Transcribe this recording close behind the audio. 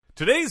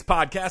Today's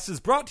podcast is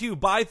brought to you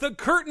by the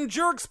Curtain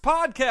Jerks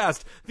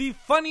Podcast, the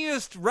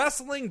funniest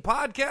wrestling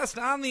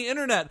podcast on the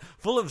internet,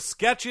 full of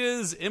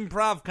sketches,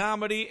 improv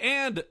comedy,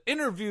 and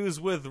interviews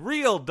with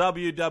real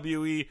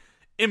WWE,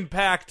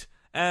 Impact,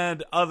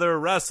 and other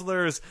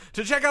wrestlers.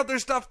 To check out their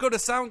stuff, go to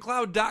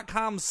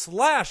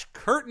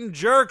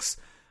soundcloud.com/curtainjerks.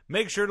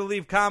 Make sure to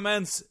leave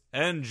comments.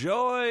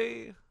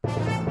 Enjoy.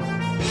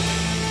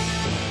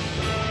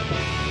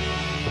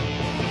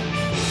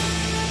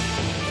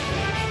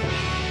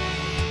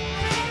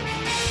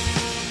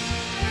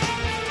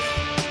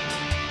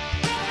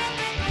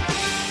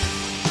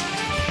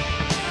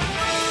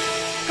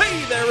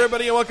 Hey,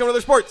 everybody, and welcome to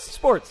the Sports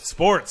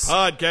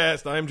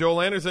Podcast. I'm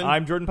Joel Anderson.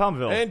 I'm Jordan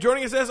Palmville. And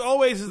joining us, as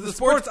always, is the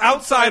Sports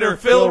Outsider,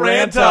 Phil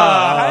Ranta.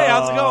 Hey,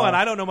 how's it going?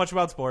 I don't know much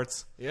about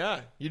sports.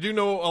 Yeah, you do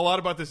know a lot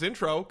about this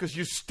intro, because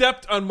you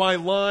stepped on my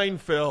line,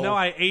 Phil. No,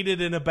 I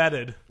aided and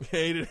abetted.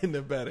 Hated and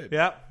abetted.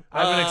 Yep.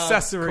 I'm an Of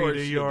accessory course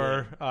to you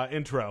your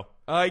intro.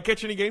 You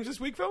catch any games this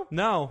week, Phil?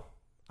 No,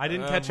 I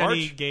didn't catch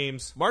any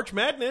games. March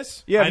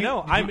Madness. Yeah, I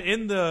know. I'm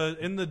in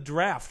the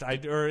draft.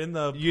 You're in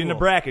the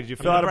bracket. You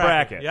fill out a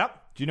bracket. Yep.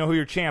 Do you know who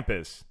your champ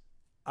is?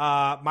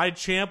 My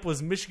champ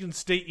was Michigan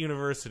State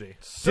University.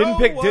 Didn't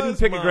pick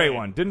a great mine.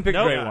 one. Didn't pick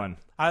a great one.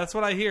 That's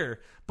what I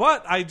hear.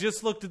 But I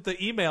just looked at the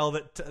email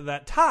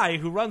that Ty,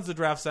 who runs the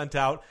draft, sent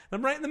out, and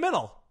I'm right in the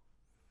middle.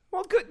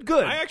 Well,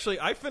 good. I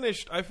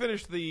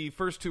finished the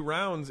first two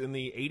rounds in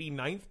the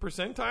 89th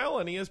percentile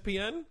on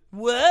ESPN.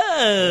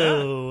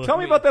 Whoa! Tell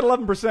me about that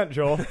 11%,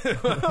 Joel.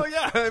 Well,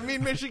 yeah, I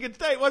mean, Michigan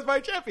State was my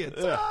champion,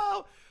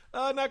 so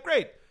not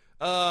great.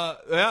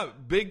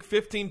 Big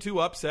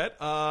 15-2 upset.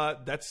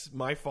 That's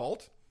my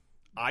fault.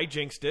 I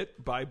jinxed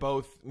it by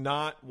both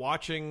not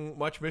watching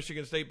much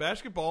Michigan State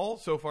basketball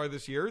so far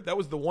this year. That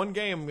was the one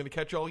game I'm going to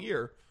catch all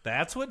year.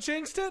 That's what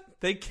jinxed it?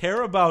 They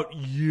care about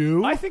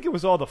you? I think it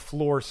was all the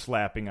floor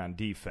slapping on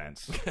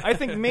defense. I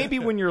think maybe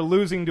when you're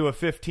losing to a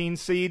 15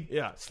 seed,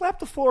 slap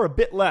the floor a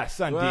bit less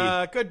on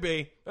D. Could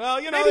be.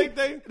 Well, you know,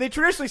 they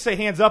traditionally say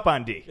hands up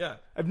on D. Yeah.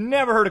 I've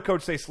never heard a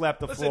coach say slap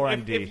the floor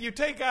on D. If you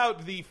take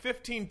out the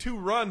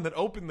 15-2 run that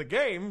opened the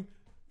game,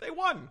 they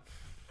won.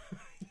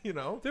 You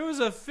know, there was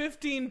a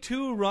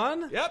 15-2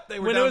 run. Yep, they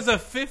were when down. it was a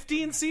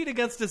 15 seed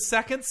against a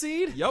second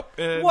seed. Yep.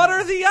 What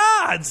are the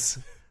odds?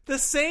 The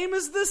same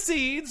as the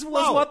seeds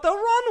was Low. what the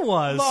run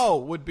was. Low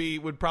would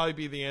probably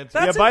be the answer.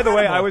 That's by the way,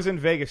 incredible. I was in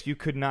Vegas. You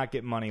could not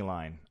get money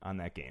line on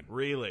that game.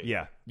 Really?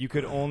 Yeah, you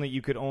could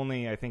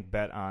only I think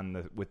bet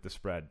on with the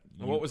spread.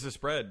 What was the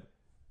spread?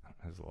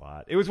 It was a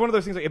lot. It was one of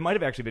those things. Like, it might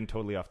have actually been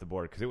totally off the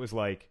board because it was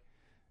like,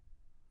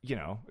 it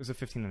was a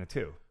 15 and a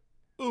 2.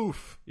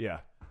 Oof. Yeah.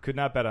 Could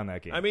not bet on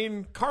that game. I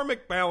mean,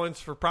 karmic balance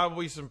for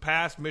probably some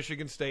past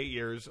Michigan State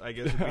years, I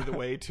guess, would be the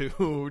way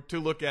to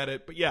look at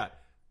it. But yeah,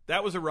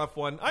 that was a rough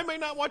one. I may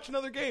not watch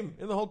another game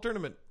in the whole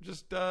tournament.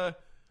 Just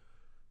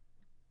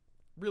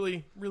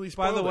really, really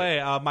spoiled By the it.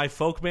 way, my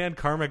folk band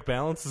Karmic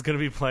Balance is going to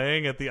be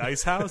playing at the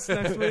Ice House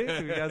next week.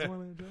 If you guys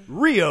want to join?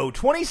 Rio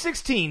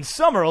 2016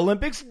 Summer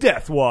Olympics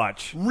Death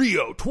Watch.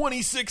 Rio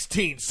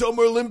 2016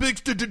 Summer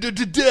Olympics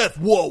Death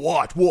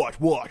Watch.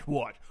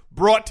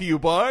 Brought to you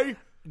by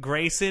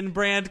Grayson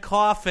brand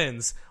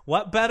coffins.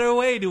 What better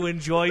way to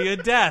enjoy your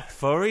death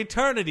for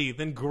eternity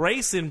than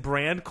Grayson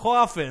brand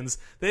coffins?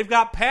 They've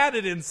got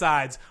padded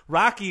insides,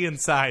 rocky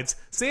insides,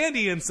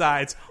 sandy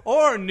insides,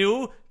 or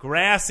new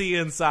grassy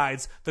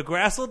insides. The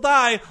grass will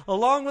die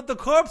along with the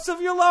corpse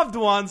of your loved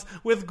ones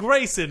with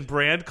Grayson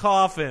brand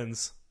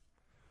coffins.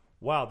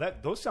 Wow,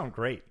 those sound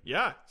great.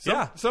 Yeah.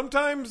 Yeah.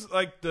 Sometimes,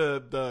 like,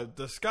 the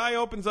sky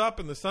opens up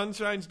and the sun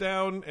shines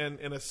down, and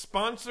a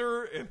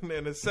sponsor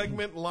and a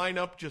segment line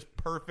up just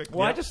perfect.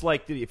 Well, I just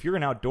like that if you're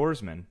an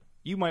outdoorsman,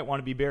 you might want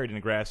to be buried in a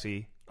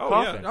grassy Oh,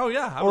 coffin. yeah. Oh,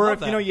 yeah. I would Or love if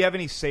that. you have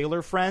any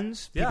sailor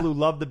friends, Yeah. people who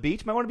love the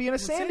beach, might want to be in a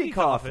sandy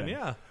coffin.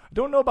 Yeah.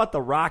 Don't know about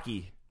the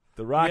rocky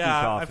Yeah,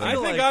 coffin. I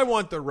feel think like- I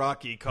want the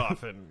Rocky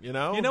coffin, you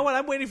know? You know what?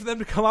 I'm waiting for them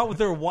to come out with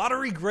their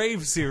Watery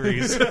Grave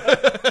series.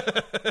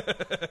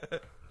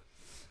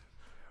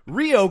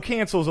 Rio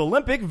cancels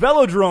Olympic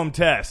velodrome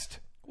test.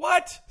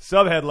 What?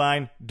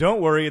 Subheadline,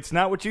 don't worry, it's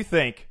not what you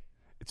think.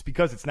 It's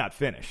because it's not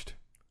finished.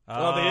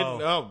 Oh, they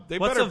didn't. Oh, they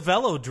What's better. a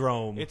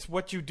velodrome? It's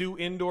what you do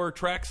indoor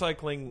track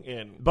cycling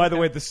in. By the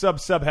way, the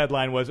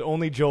subheadline was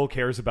only Joel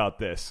cares about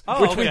this,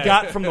 Oh, which we okay.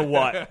 got from the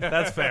what.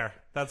 That's fair.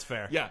 That's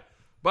fair. Yeah.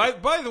 By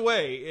the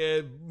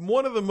way,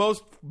 one of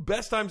the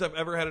best times I've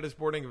ever had at a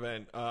sporting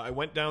event, I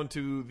went down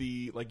to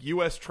the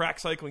U.S. Track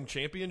Cycling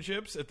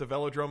Championships at the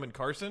Velodrome in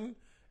Carson,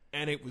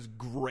 and it was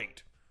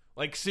great.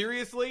 Like,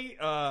 seriously,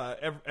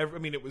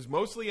 it was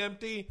mostly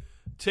empty.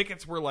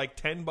 Tickets were like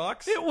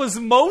 $10. It was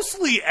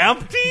mostly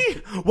empty?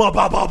 What?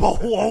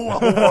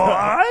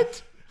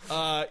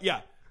 Yeah.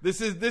 This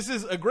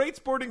is a great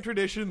sporting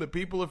tradition that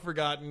people have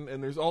forgotten,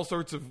 and there's all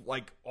sorts of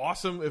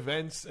awesome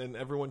events, and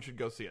everyone should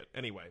go see it.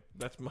 Anyway,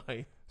 that's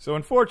my. So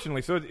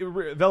unfortunately,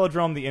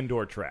 velodrome, the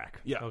indoor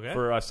track, Okay.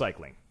 for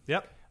cycling.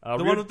 Yep. The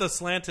Rio- one with the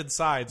slanted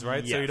sides,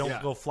 right? So Yes. you don't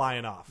Yeah. go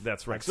flying off.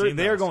 That's right. I've So seen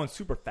they are those. going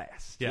super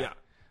fast. Yeah.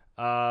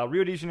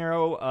 Rio de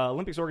Janeiro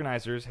Olympics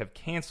organizers have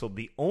canceled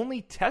the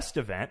only test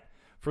event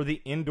for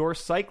the indoor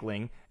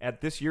cycling at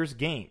this year's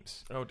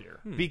games. Oh, dear.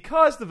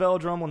 Because the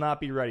velodrome will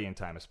not be ready in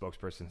time, a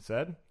spokesperson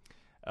said.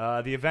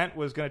 The event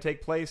was going to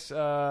take place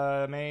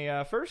May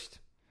 1st,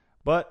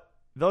 but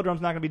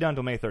velodrome's not going to be done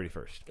until May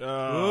 31st.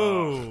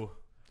 Ooh.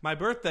 My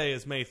birthday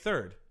is May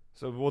 3rd.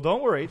 So, well,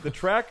 don't worry. The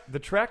track.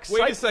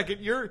 Wait a second.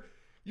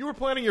 You were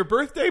planning your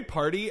birthday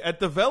party at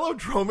the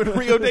Velodrome in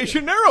Rio de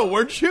Janeiro,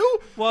 weren't you?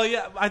 Well,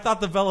 yeah, I thought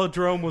the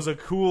Velodrome was a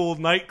cool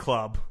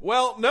nightclub.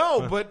 Well,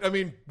 no, but, I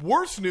mean,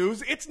 worse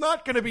news, it's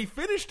not going to be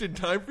finished in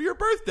time for your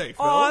birthday,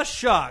 Phil. Aw,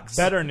 shucks.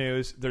 Better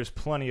news, there's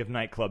plenty of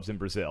nightclubs in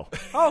Brazil.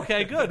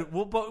 Okay, good.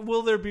 But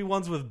will there be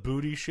ones with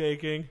booty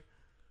shaking?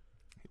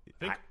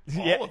 I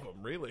think all of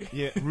them, really.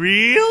 Yeah.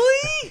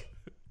 Really?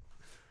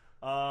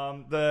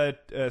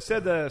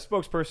 Said the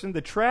spokesperson,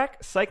 the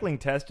track cycling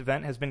test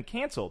event has been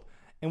canceled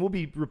and will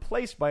be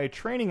replaced by a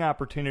training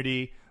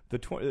opportunity the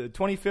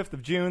 25th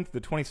of June to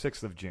the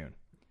 26th of June.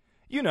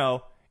 You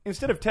know,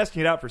 instead of testing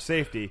it out for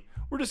safety,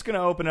 we're just going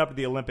to open it up to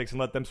the Olympics and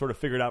let them sort of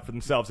figure it out for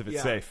themselves if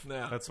it's safe.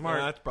 Yeah, That's smart.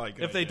 Yeah, that's probably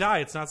good. If they die,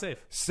 it's not safe.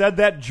 Said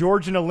that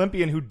Georgian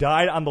Olympian who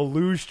died on the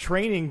luge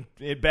training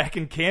back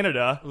in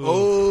Canada.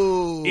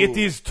 Oh. It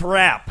is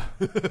trap.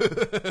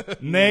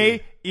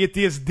 Nay, it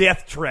is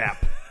death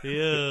trap.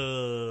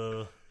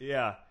 Ew.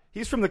 Yeah.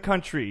 He's from the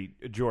country,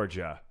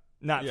 Georgia,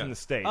 not Yeah. from the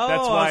state. Oh,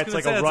 That's I why was it's gonna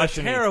like say a that's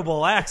Russian. a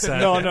terrible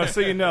accent. No, so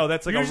you know,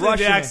 that's like Usually a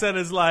Russian. the accent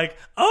is like,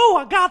 oh,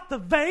 I got the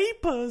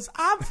vapors.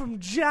 I'm from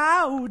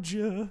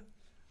Georgia.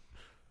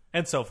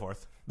 And so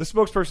forth. The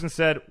spokesperson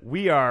said,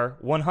 we are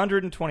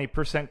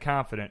 120%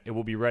 confident it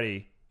will be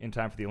ready in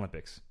time for the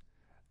Olympics.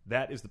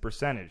 That is the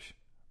percentage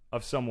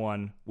of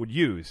someone would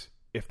use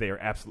if they are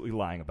absolutely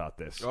lying about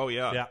this. Oh,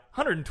 yeah. Yeah.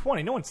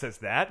 120, no one says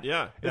that.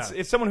 Yeah.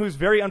 It's someone who's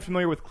very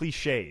unfamiliar with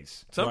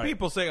cliches. Some Right.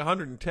 people say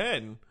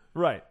 110.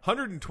 Right.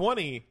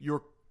 120,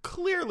 you're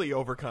clearly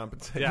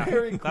overcompensating. Yeah.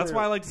 Very That's clear.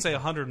 why I like to say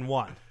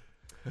 101.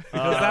 Because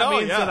that Oh,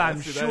 means yeah, that I'm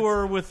see, that's-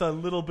 sure with a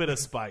little bit of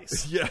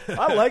spice. Yeah.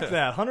 I like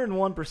that.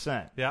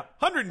 101%. Yeah.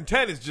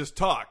 110 is just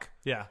talk.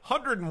 Yeah.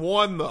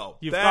 101, though.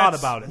 You've that's thought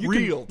about it.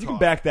 Real You talk. can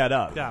back that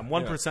up. Yeah, I'm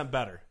 1%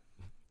 better.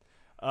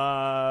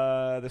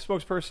 The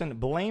spokesperson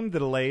blamed the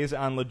delays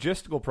on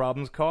logistical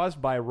problems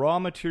caused by raw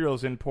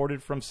materials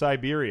imported from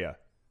Siberia.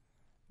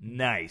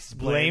 Nice.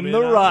 Blame it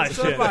the on Russians.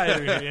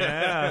 Siberia.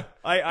 Yeah.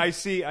 I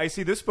see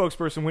this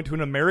spokesperson went to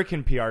an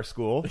American PR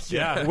school.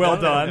 Yeah.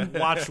 Well done.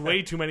 Watched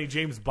way too many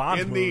James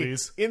Bond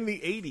movies. In the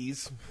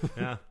 80s.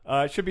 Yeah.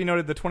 It should be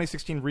noted the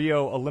 2016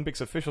 Rio Olympics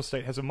official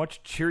site has a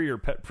much cheerier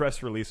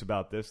press release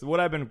about this.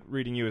 What I've been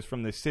reading you is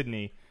from the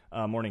Sydney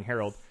Morning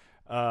Herald.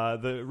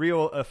 The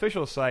Rio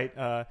official site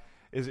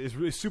is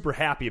really super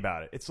happy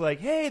about it. It's like,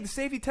 hey, the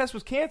safety test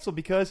was canceled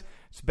because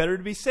it's better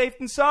to be safe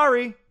than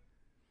sorry.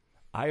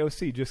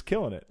 IOC just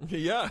killing it.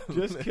 Yeah.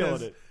 Just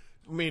killing it.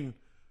 I mean,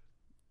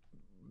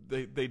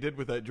 they did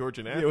with that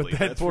Georgian athlete. Yeah, with that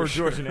that's poor for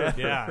sure. Georgian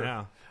athlete. Yeah,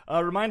 yeah.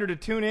 A reminder to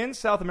tune in.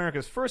 South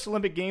America's first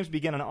Olympic Games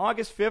begin on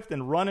August 5th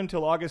and run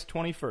until August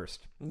 21st.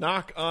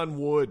 Knock on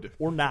wood.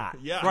 Or not.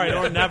 Yeah. Right,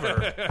 or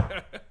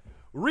never.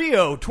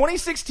 Rio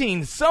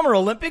 2016 Summer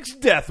Olympics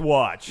Death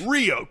Watch.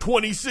 Rio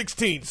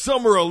 2016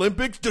 Summer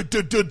Olympics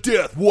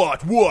Death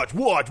Watch.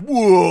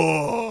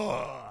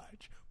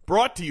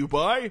 Brought to you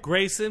by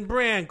Grayson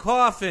Brand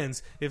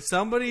Coffins. If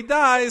somebody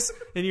dies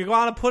and you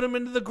want to put them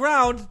into the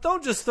ground,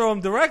 don't just throw them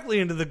directly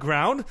into the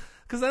ground,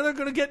 because then they're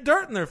going to get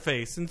dirt in their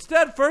face.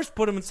 Instead, first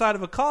put them inside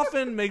of a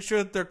coffin, make sure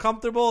that they're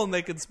comfortable, and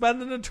they can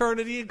spend an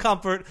eternity in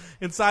comfort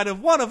inside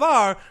of one of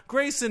our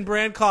Grayson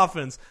Brand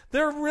coffins.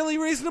 They're really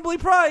reasonably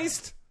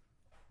priced.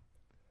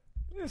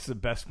 This is the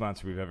best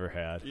sponsor we've ever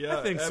had. Yeah,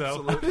 I think so.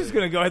 absolutely. I'm just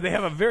going to go ahead. They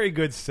have a very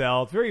good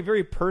sell. Very,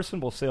 very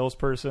personable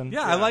salesperson.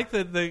 Yeah, I like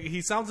that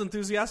he sounds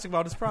enthusiastic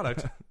about his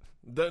product.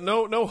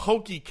 No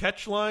hokey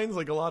catch lines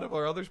like a lot of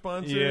our other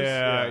sponsors.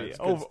 Yeah. it's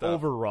good stuff.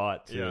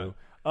 Overwrought, too. Yeah.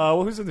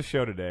 Well, who's in the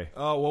show today?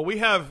 Well, we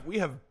have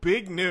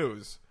big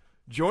news.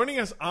 Joining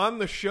us on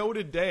the show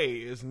today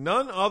is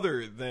none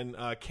other than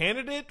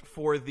candidate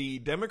for the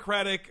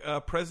Democratic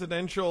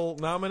presidential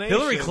nomination.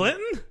 Hillary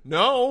Clinton?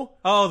 No.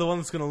 Oh, the one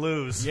that's going to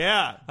lose.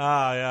 Yeah.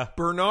 Yeah.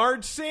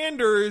 Bernard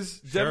Sanders,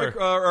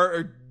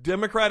 Sure.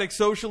 Democratic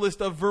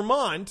Socialist of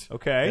Vermont,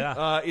 Okay.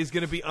 Yeah. is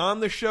going to be on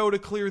the show to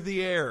clear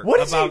the air. What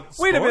is About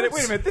he? Wait a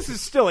sports? minute. This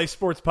is still a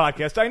sports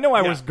podcast. I know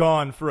I Yeah. was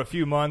gone for a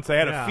few months. I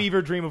had Yeah. a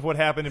fever dream of what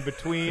happened in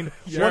between.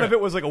 Sure. One of it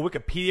was like a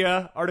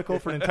Wikipedia article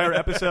for an entire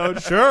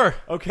episode. Sure.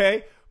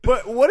 Okay.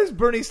 But what does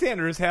Bernie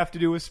Sanders have to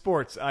do with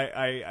sports?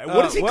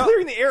 What is he well,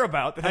 clearing the air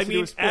about that has I to do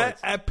mean, with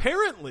sports?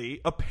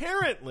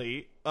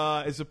 apparently,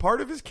 as a part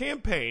of his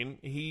campaign,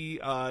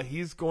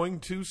 he's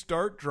going to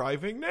start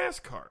driving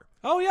NASCAR.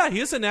 Oh, yeah, he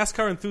is a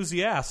NASCAR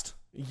enthusiast.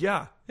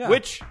 Yeah.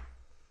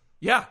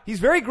 Yeah. He's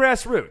very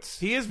grassroots.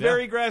 He is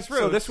very grassroots.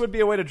 So this would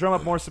be a way to drum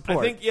up more support.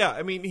 I think,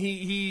 I mean,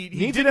 he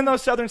needs it in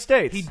those southern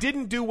states. He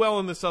didn't do well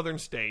in the southern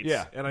states.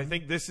 Yeah. And I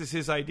think this is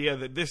his idea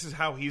that this is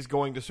how he's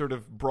going to sort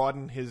of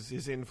broaden his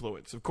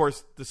influence. Of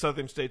course, the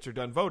southern states are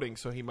done voting,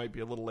 so he might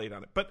be a little late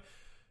on it. But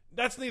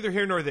that's neither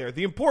here nor there.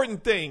 The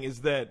important thing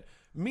is that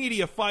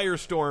media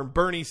firestorm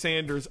Bernie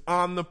Sanders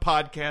on the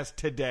podcast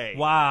today.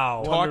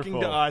 Wow. Talking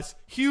Wonderful. to us.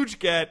 Huge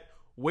get.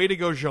 Way to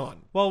go,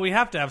 Jean. Well, we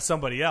have to have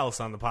somebody else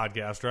on the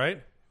podcast,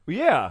 right?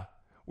 Yeah.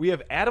 We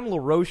have Adam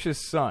LaRoche's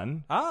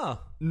son. Ah.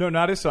 No,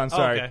 not his son,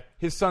 sorry. Okay.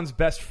 His son's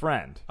best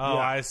friend. Oh, Yeah.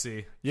 I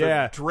see.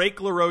 Yeah. Drake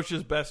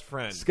LaRoche's best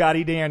friend.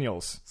 Scotty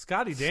Daniels.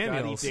 Scotty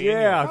Daniels. Scotty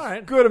Daniels. Yeah, All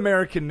right. good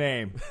American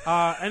name.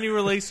 Any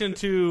relation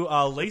to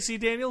Lacey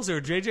Daniels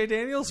or JJ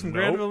Daniels from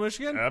Granville,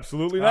 Michigan?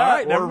 Absolutely All not.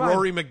 right, Or never mind.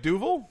 Rory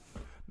McDougal.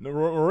 No,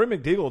 Rory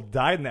McDougal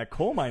died in that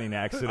coal mining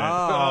accident.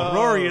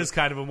 Rory is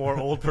kind of a more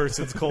old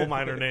person's coal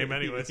miner name,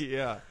 anyways.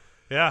 Yeah.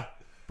 Yeah.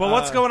 But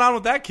what's going on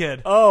with that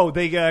kid? Oh,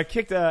 they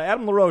kicked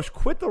Adam LaRoche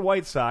quit the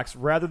White Sox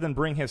rather than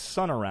bring his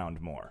son around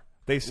more.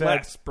 They said,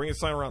 Less. Bring his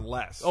son around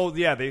less. "Oh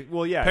yeah,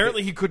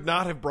 Apparently, he could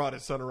not have brought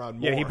his son around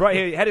more. Yeah,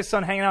 he had his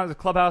son hanging out in the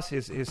clubhouse.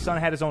 His son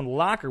had his own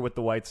locker with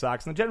the White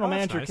Sox, and the general Oh, that's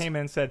manager nice. came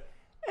in and said,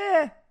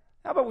 how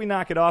about we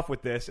knock it off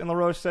with this?" And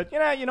LaRoche said,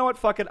 you know what,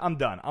 fuck it, I'm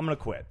done. I'm going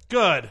to quit.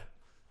 Good.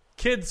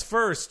 Kids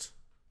first.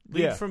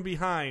 Lead Yeah. from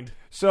behind.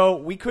 So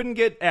we couldn't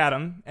get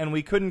Adam, and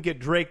we couldn't get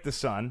Drake the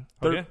son.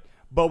 Okay.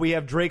 But we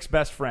have Drake's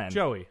best friend,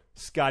 Joey.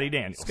 Scotty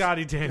Daniels.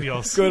 Scotty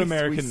Daniels. Good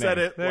American We name. said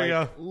it There you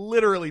like go.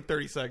 literally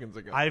 30 seconds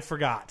ago. I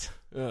forgot.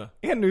 Yeah.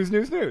 And news. No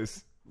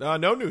news.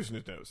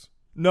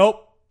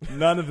 Nope,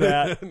 none of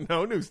that.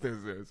 No news.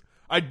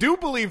 I do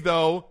believe,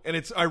 though, and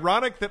it's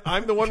ironic that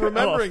I'm the one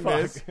remembering Oh,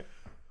 fuck. this,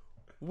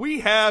 we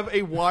have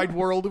a wide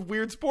world of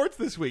weird sports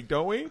this week,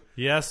 don't we?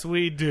 Yes,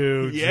 we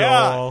do, Yeah.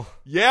 Joel.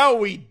 Yeah,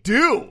 we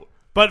do.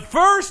 But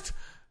first,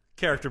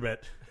 character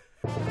bit.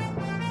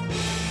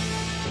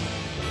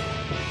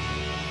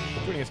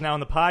 Joining us now on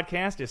the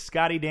podcast is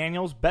Scotty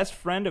Daniels, best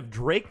friend of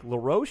Drake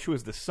LaRoche, who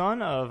is the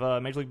son of former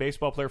Major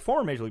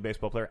League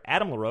Baseball player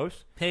Adam LaRoche.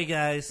 Hey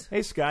guys.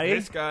 Hey, Scotty. Hey,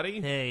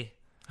 Scotty. Hey.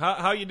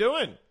 How you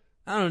doing?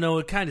 I don't know.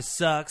 It kind of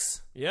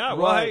sucks. Yeah,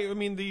 well, Right. I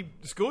mean, the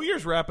school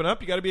year's wrapping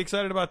up. You got to be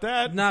excited about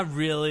that. Not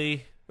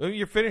really.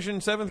 You're finishing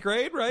 7th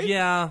grade, right?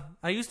 Yeah.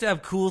 I used to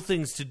have cool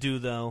things to do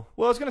though.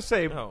 Well, I was going to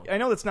say, Oh. I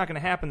know that's not going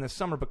to happen this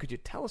summer, but could you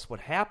tell us what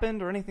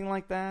happened or anything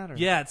like that? Or?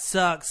 Yeah, it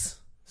sucks.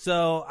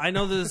 So I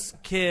know this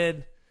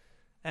kid,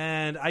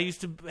 and I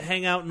used to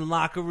hang out in the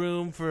locker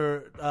room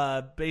for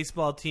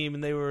baseball team,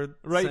 and they were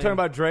Right, you're saying- talking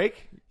about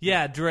Drake?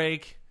 Yeah,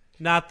 Drake.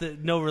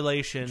 No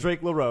relation.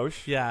 Drake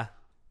LaRoche. Yeah,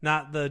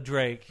 not the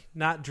Drake.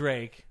 Not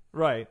Drake.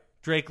 Right.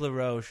 Drake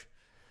LaRoche.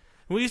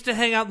 We used to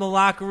hang out in the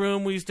locker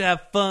room. We used to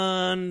have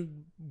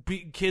fun.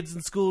 Kids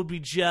in school would be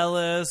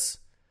jealous.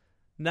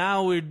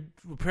 Now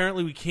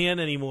apparently we can't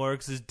anymore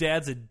because his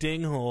dad's a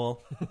dinghole.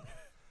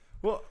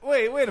 Well,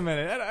 wait a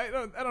minute.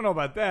 I don't know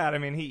about that. I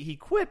mean, he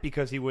quit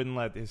because he wouldn't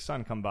let his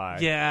son come by.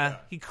 Yeah,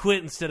 he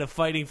quit instead of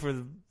fighting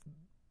for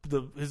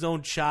his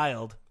own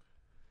child.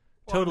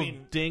 Well, I Total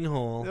mean-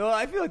 dinghole. Well,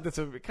 I feel like that's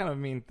a kind of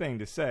mean thing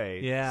to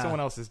say. Yeah. Someone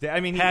else's dad. I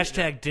mean,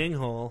 Hashtag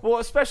dinghole. Well,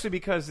 especially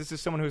because this is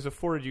someone who's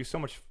afforded you so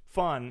much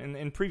fun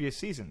in previous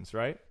seasons,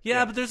 right?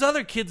 Yeah, but there's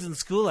other kids in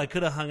school I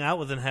could have hung out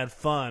with and had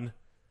fun.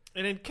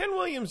 And in Ken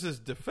Williams'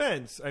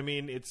 defense, I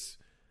mean,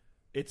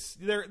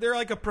 they're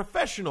like a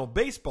professional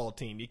baseball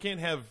team. You can't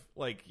have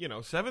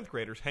 7th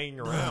graders hanging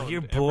around.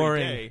 you're every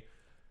boring. day.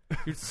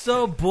 You're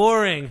so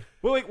boring.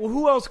 Well,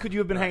 who else could you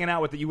have been hanging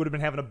out with that you would have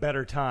been having a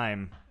better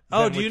time?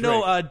 Oh, than do with you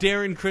know Drake?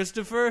 Darren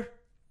Christopher?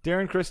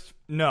 Darren Christ?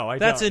 No, I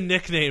That's a don't.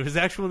 nickname. His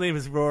actual name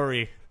is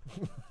Rory.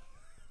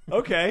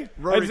 Okay.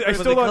 Rory I Christ- But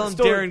still they don't. call him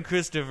Still, Darren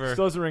Christopher.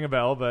 still doesn't ring a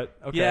bell, but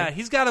okay. Yeah,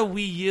 he's got a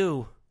Wii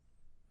U.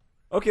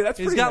 Okay, that's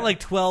He's pretty got nice. like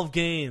 12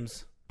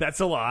 games. That's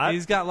a lot.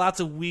 He's got lots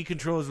of Wii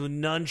controllers with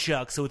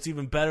nunchucks, so it's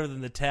even better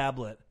than the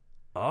tablet.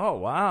 Oh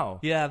wow.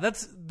 Yeah,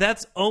 that's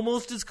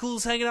almost as cool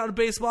as hanging out in a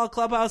baseball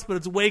clubhouse, but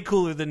it's way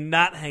cooler than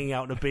not hanging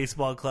out in a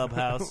baseball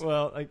clubhouse.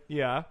 Well,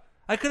 yeah.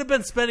 I could have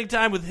been spending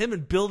time with him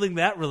and building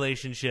that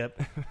relationship.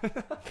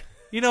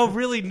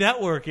 Really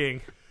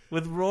networking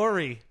with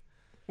Rory.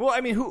 Well,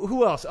 I mean,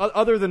 who else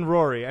other than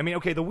Rory? I mean,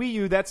 okay, the Wii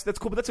U, that's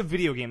cool, but that's a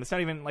video game. That's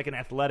not even like an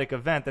athletic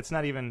event. That's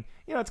not even,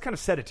 it's kind of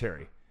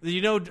sedentary.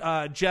 You know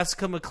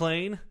Jessica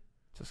McClain?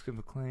 Jessica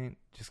McClain.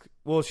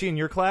 Well, is she in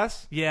your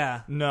class?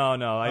 Yeah. No,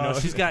 I know.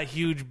 She's got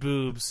huge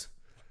boobs.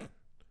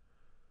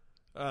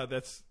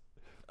 That's.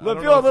 I Look,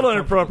 don't feel know a if little it's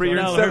inappropriate. comfortable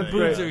You're No, in her seventh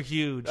boobs grade. are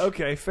huge.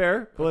 Okay,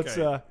 fair. Well,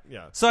 Okay. let's.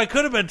 Yeah. So I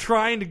could have been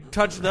trying to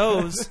touch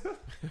those.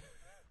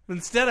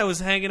 Instead, I was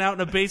hanging out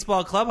in a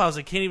baseball clubhouse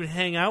I can't even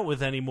hang out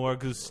with anymore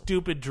because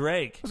stupid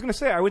Drake. I was going to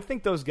say, I would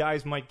think those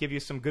guys might give you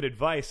some good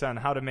advice on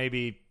how to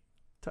maybe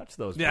touch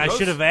those. Yeah, I Those-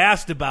 should have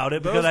asked about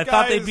it because those I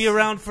thought they'd guys- be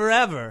around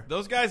forever.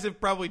 Those guys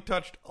have probably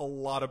touched a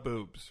lot of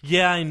boobs.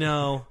 Yeah, I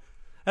know.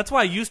 That's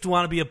why I used to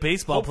want to be a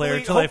baseball player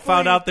Hopefully- until I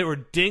found hopefully- out they were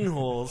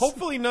dingholes.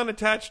 Hopefully, none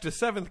attached to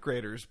 7th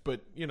graders, but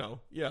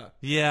yeah.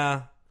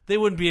 Yeah, they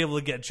wouldn't be able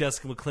to get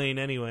Jessica McClain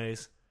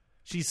anyways.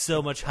 She's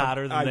so much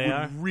hotter than I they would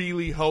are.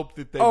 really hope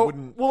that they Oh,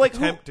 wouldn't well, like,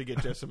 attempt to get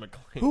Jessica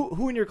McClain.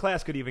 Who in your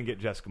class could even get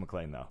Jessica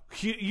McClain though?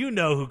 You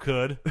know who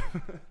could.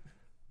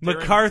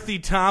 McCarthy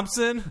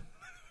Thompson?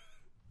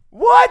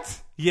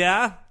 What?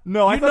 Yeah.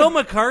 No, I You thought know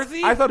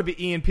McCarthy? I thought it'd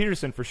be Ian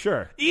Peterson for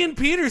sure. Ian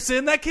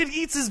Peterson, that kid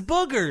eats his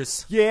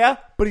boogers. Yeah,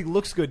 but he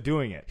looks good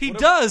doing it. He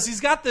does. He's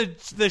got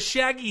the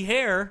shaggy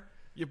hair.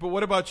 Yeah, but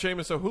what about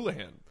Seamus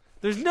O'Houlihan?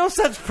 There's no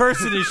such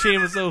person as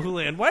Seamus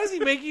O'Houlihan. Why is he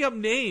making up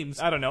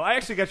names? I don't know. I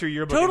actually got your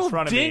yearbook Total in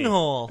front of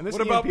dinghole. me. And this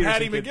What Ian about Peterson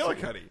Patty kid-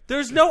 McGillicuddy?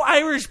 There's no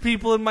Irish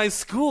people in my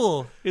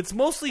school. It's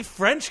mostly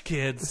French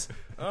kids.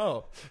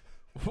 Oh.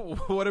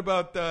 What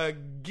about Guy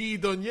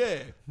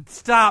Donier?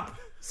 Stop.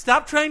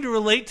 Stop trying to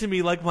relate to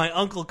me like my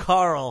Uncle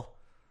Carl.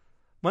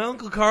 My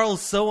Uncle Carl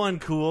is so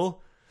uncool.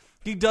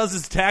 He does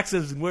his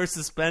taxes and wears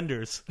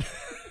suspenders.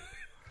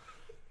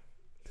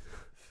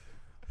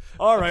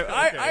 All right,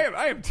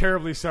 I am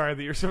terribly sorry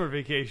that your summer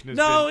vacation is.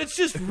 No, it's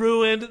just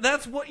ruined.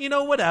 That's what,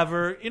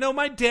 whatever.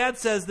 My dad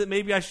says that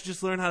maybe I should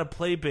just learn how to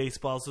play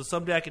baseball so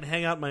someday I can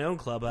hang out in my own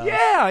clubhouse. Yeah,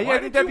 I Why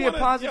think did that'd you be a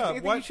wanna- positive. yeah, I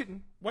think why- you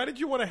should. Why did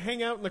you want to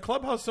hang out in the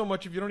clubhouse so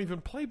much if you don't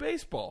even play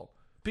baseball?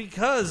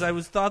 Because I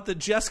was thought that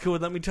Jessica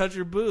would let me touch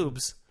her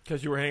boobs.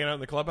 Because you were hanging out in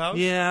the clubhouse?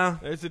 Yeah.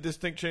 There's a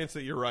distinct chance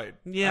that you're right.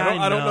 Yeah,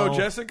 I don't know know.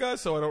 Jessica,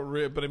 so I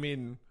don't. But I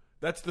mean,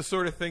 that's the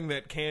sort of thing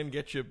that can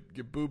get you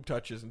your boob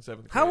touches in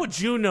seventh grade. How would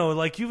you know,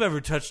 like, you've ever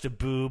touched a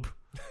boob?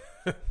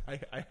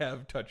 I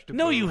have touched a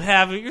No, boob. you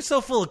haven't. You're so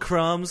full of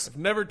crumbs.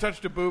 Never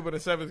touched a boob in a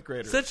seventh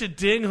grader. Such a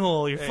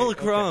dinghole. You're Hey, full of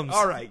okay. crumbs.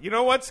 All right. You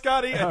know what,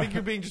 Scotty? I think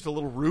you're being just a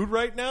little rude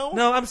right now.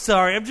 No, I'm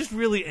sorry. I'm just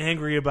really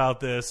angry about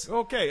this.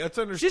 Okay, that's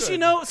understood.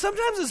 Just,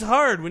 sometimes it's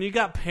hard when you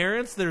got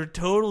parents that are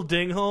total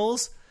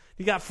dingholes.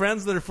 You got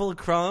friends that are full of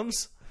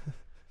crumbs.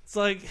 It's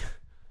like,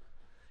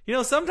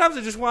 sometimes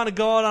I just want to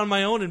go out on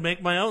my own and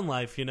make my own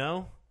life,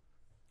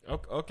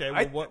 Okay,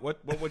 well,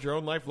 what would your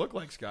own life look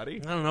like, Scotty?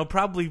 I don't know,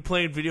 probably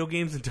playing video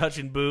games and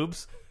touching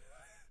boobs.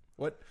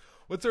 What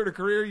sort of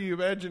career you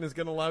imagine is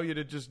going to allow you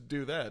to just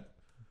do that?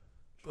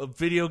 A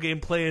video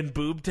game playing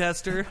boob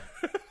tester.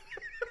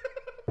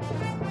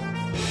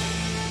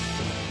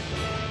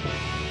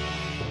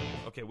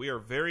 Okay, we are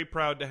very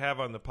proud to have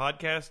on the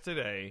podcast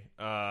today,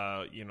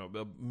 a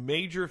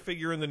major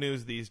figure in the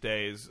news these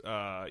days,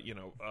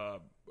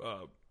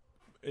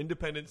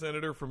 independent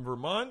senator from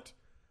Vermont,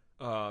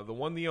 the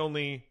one, the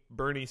only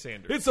Bernie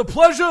Sanders. It's a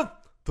pleasure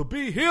to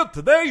be here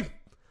today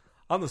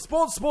on the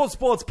Sports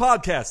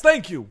podcast.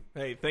 Thank you.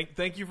 Hey,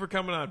 thank you for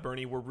coming on,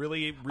 Bernie. We're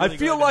really I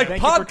feel glad to like have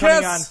Thank you for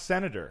coming podcasts- on,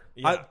 Senator.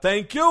 Yeah.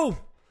 Thank you.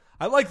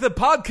 I like that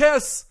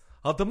podcasts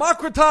are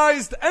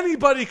democratized.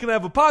 Anybody can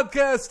have a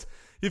podcast.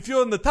 If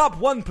you're in the top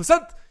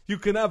 1%, you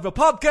can have a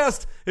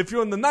podcast. If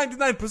you're in the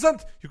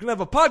 99%, you can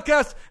have a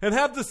podcast and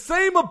have the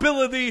same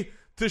ability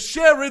to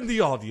share in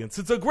the audience.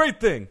 It's a great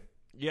thing.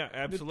 Yeah, It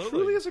absolutely.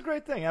 truly is a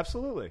great thing.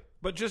 Absolutely.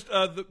 But just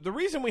the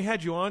reason we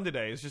had you on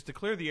today is just to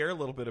clear the air a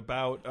little bit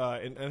about,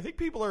 and I think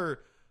people are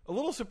a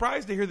little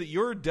surprised to hear that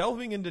you're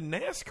delving into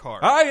NASCAR.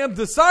 I am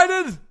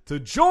decided to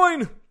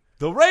join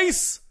the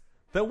race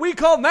that we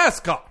call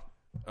NASCAR.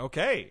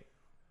 Okay.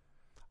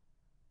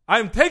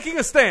 I'm taking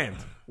a stand.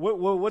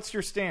 What's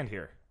your stand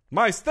here?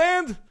 My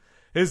stand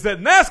is that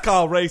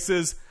NASCAR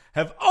races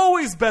have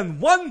always been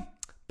won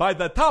by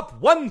the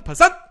top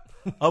 1%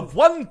 of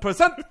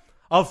 1%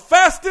 of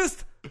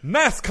fastest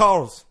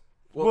NASCARs.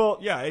 Well,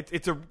 yeah,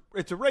 it's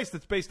a race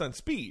that's based on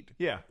speed.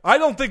 Yeah. I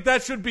don't think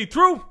that should be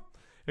true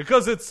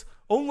because it's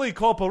only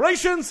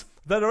corporations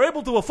that are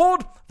able to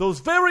afford those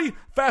very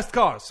fast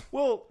cars.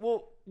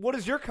 Well, what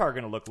is your car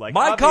going to look like?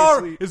 My car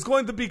Obviously- is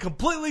going to be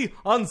completely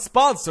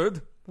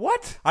unsponsored.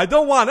 What? I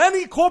don't want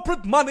any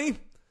corporate money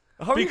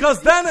How are you-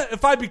 because then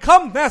if I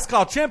become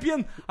NASCAR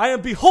champion, I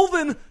am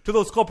beholden to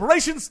those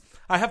corporations.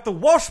 I have to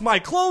wash my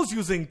clothes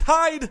using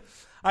Tide.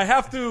 I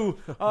have to,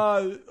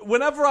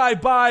 whenever I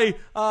buy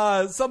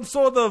some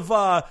sort of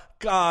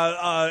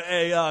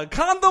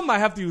condom, I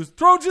have to use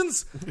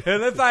Trojans.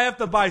 And if I have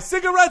to buy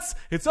cigarettes,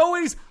 it's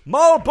always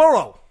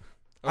Marlboro.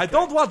 I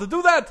don't want to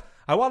do that.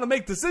 I want to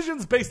make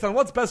decisions based on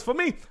what's best for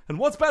me and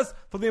what's best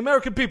for the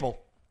American people.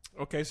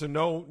 Okay, so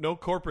no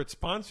corporate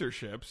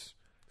sponsorships.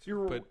 So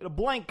you're a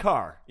blank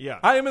car. Yeah.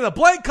 I am in a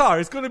blank car.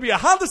 It's going to be a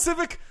Honda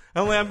Civic,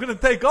 and I'm going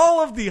to take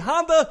all of the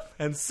Honda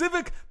and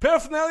Civic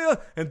paraphernalia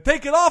and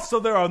take it off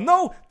so there are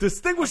no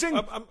distinguishing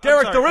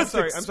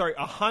characteristics. I'm sorry.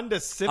 A Honda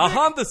Civic? A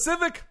Honda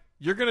Civic?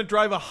 You're going to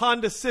drive a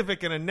Honda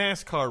Civic in a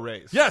NASCAR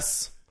race.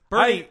 Yes.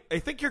 Bernie, I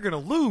think you're going to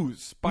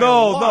lose by a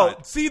No.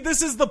 lot. See,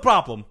 this is the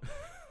problem.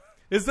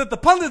 Is that the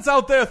pundits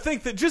out there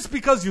think that just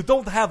because you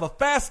don't have a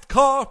fast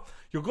car,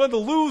 you're going to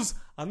lose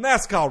a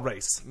NASCAR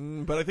race.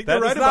 But I think That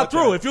they're right is not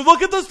about true. that. If you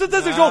look at the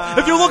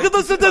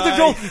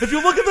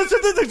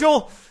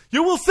statistical,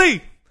 you will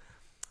see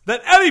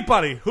that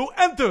anybody who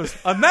enters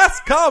a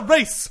NASCAR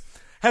race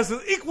has an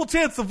equal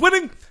chance of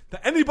winning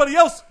to anybody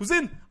else who's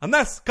in a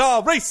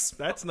NASCAR race.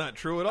 That's not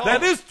true at all.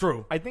 That is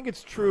true. I think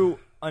it's true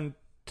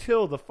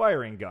until the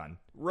firing gun.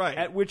 Right.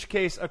 At which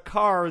case, a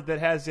car that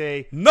has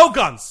No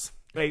guns.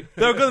 a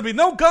There are going to be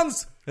no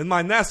guns in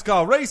my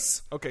NASCAR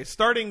race Okay,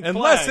 starting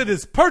unless flag. it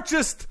is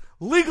purchased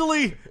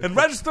legally and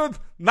registered,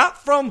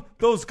 not from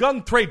those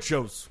gun trade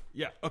shows.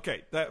 Yeah,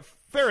 okay.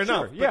 Fair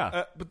enough.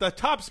 yeah. But the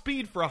top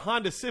speed for a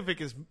Honda Civic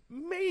is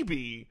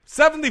maybe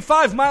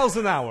 75 miles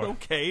an hour.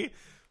 okay.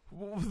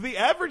 The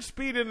average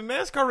speed in a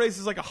NASCAR race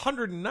is like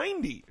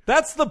 190.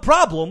 That's the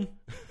problem,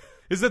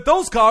 is that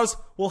those cars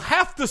will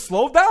have to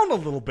slow down a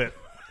little bit.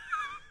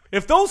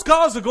 If those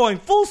cars are going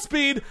full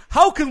speed,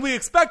 how can we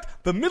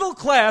expect the middle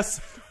class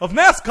of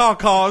NASCAR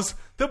cars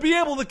to be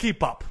able to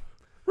keep up?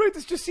 Right,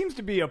 this just seems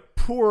to be a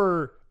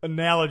poor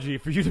analogy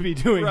for you to be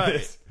doing Right.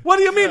 this. What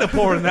do you mean a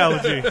poor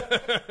analogy?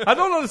 I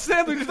don't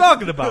understand what you're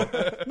talking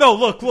about. No,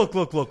 look.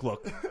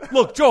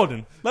 Look,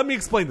 Jordan, let me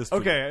explain this to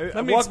you. Okay,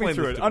 Let me walk explain me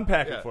through this it. to you.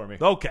 Unpack it for me.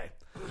 Okay.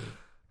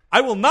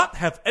 I will not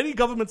have any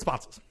government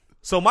sponsors.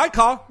 So my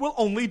car will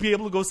only be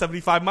able to go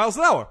 75 miles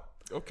an hour.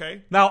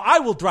 Okay. Now, I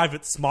will drive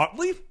it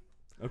smartly.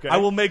 Okay. I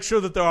will make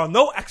sure that there are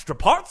no extra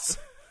parts.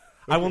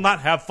 I will not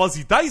have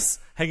fuzzy dice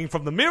hanging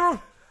from the mirror.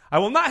 I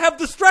will not have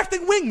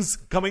distracting wings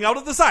coming out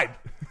of the side.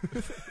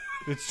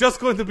 It's just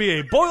going to be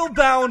a boiled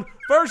down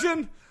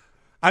version.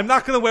 I'm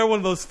not going to wear one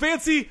of those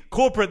fancy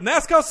corporate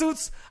NASCAR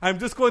suits. I'm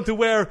just going to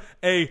wear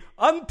a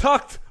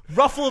untucked,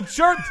 ruffled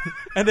shirt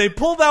and a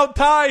pulled out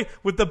tie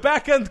with the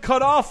back end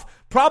cut off,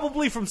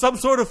 probably from some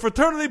sort of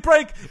fraternity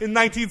break in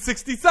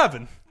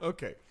 1967.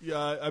 Okay.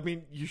 Yeah, I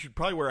mean, you should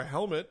probably wear a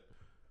helmet.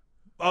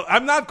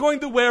 I'm not going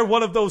to wear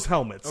one of those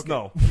helmets.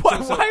 No. Why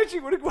aren't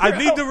you? I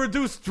need to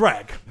reduce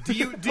drag.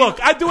 Look,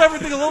 I do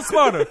everything a little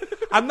smarter.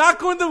 I'm not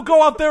going to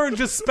go out there and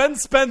just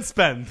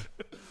spend.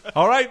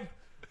 All right?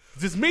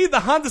 Just me,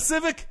 the Honda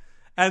Civic,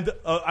 and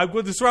I'm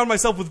going to surround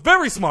myself with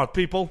very smart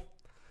people,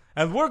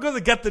 and we're going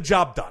to get the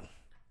job done.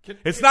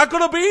 It's not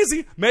going to be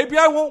easy. Maybe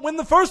I won't win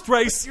the first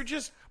race.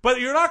 But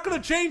you're not going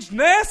to change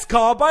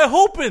NASCAR by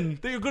hoping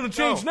that you're going to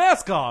change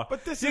NASCAR.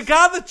 But you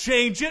got to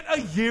change it a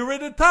year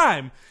at a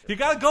time. You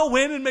got to go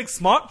in and make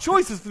smart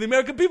choices for the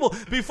American people.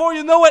 Before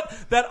you know it,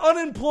 that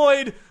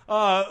unemployed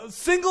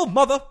single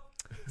mother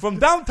from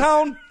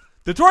downtown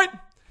Detroit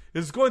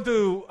is going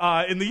to,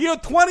 in the year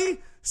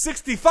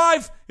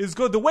 2065, is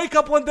going to wake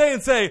up one day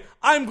and say,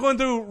 I'm going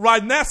to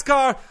ride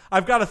NASCAR.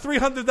 I've got a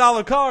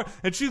 $300 car,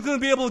 and she's going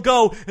to be able to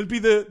go and be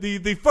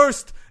the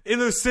first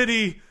inner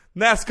city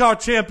NASCAR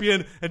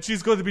champion, and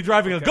she's going to be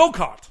driving a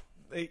go-kart.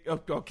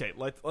 Okay,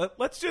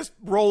 let's just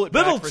roll it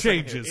Little back for a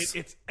second changes.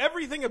 here. It's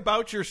everything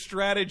about your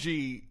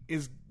strategy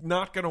is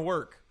not going to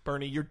work,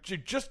 Bernie. You're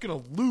just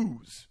going to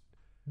lose.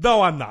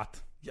 No, I'm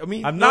not. I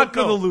mean, I'm not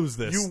going to lose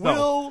this. You No.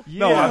 will.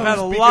 No, I've had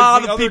a lose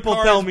lot because of the other people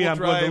cars tell me will I'm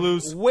going to drive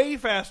lose. way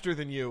faster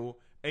than you,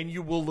 and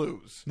you will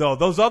lose. No,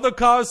 those other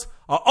cars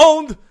are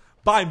owned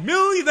by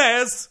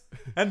millionaires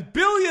and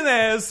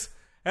billionaires,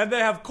 and they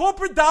have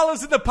corporate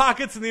dollars in their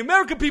pockets, and the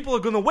American people are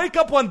going to wake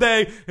up one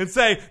day and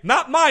say,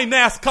 not my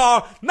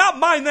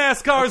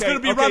NASCAR is going to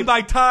be run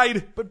by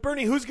Tide. But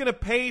Bernie, who's going to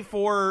pay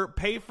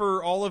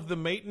for all of the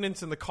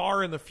maintenance and the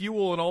car and the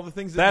fuel and all the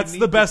things that That's you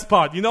need the best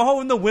part. You know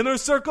how in the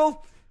winner's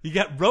circle, you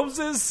get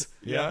roses?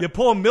 Yeah. You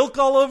pour milk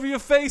all over your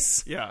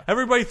face? Yeah.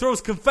 Everybody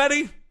throws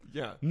confetti?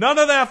 Yeah. None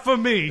of that for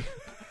me.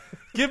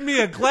 Give me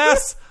a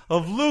glass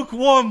of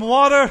lukewarm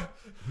water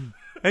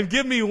and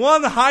give me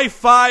one high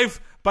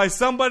five by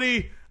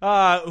somebody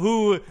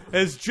who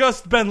has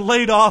just been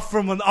laid off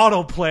from an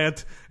auto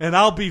plant, and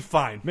I'll be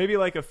fine. Maybe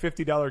like a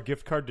 $50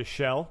 gift card to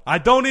Shell. I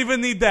don't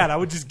even need that. I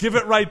would just give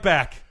it right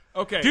back.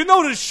 Okay. Do you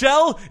know that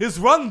Shell is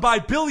run by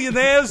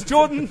billionaires,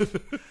 Jordan?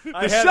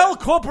 The Shell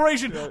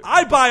Corporation.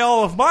 I buy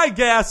all of my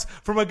gas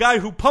from a guy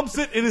who pumps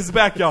it in his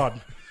backyard.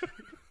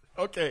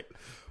 Okay.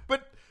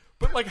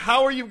 But like,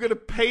 how are you going to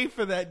pay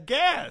for that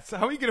gas?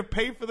 How are you going to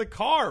pay for the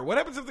car? What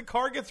happens if the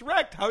car gets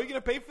wrecked? How are you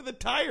going to pay for the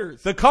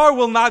tires? The car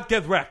will not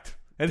get wrecked,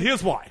 and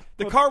here's why.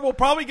 The car will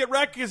probably get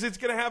wrecked because it's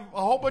going to have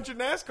a whole bunch of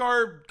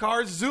NASCAR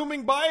cars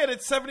zooming by it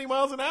at 70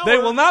 miles an hour. They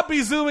will not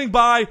be zooming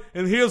by,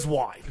 and here's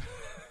why.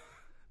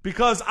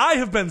 Because I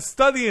have been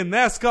studying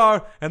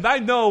NASCAR, and I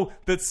know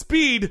that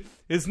speed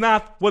is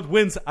not what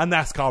wins a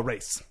NASCAR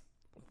race.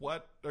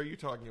 What are you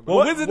talking about?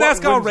 What wins a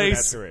NASCAR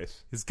race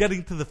race? is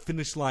getting to the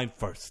finish line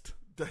first.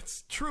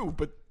 That's true,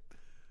 but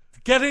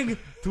Getting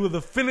to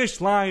the finish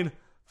line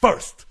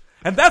first.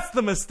 And that's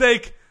the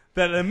mistake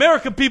that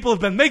American people have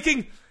been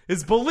making,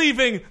 is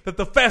believing that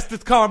the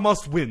fastest car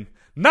must win.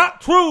 Not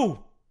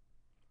true.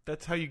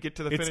 that's how you get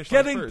to the It's finish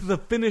line getting first. to the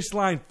finish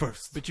line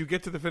first. But you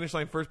get to the finish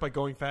line first by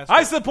going faster.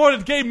 I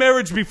supported gay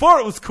marriage before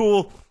it was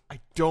cool. I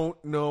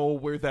don't know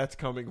where that's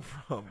coming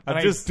from. And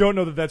I just don't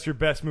know that that's your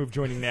best move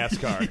joining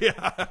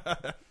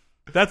NASCAR.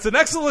 That's an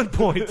excellent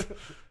point.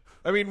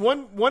 I mean,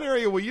 one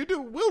area where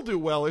will do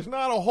well is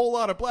not a whole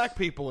lot of black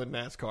people in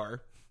NASCAR.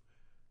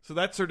 So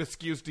that sort of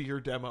skews to your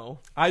demo.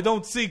 I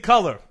don't see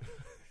color.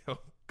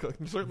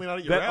 Certainly not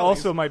at your That rallies.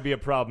 also might be a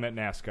problem at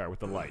NASCAR with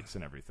the lights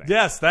and everything.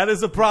 Yes, that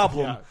is a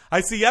problem. Yeah.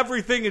 I see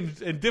everything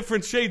in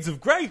different shades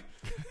of gray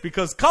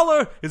because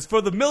color is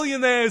for the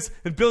millionaires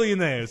and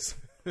billionaires.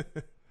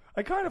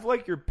 I kind of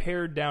like your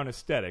pared down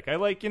aesthetic. I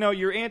like,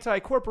 you're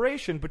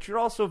anti-corporation, but you're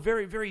also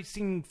very, very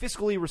seem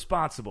fiscally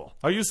responsible.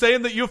 Are you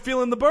saying that you're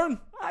feeling the burn?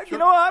 I'm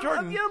Jordan,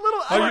 a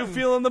little. Are you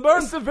feeling the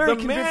burn? It's a very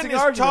The man convincing is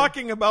argument.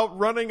 talking about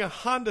running a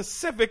Honda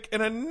Civic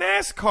in a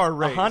NASCAR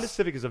race. A Honda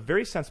Civic is a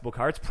very sensible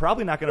car. It's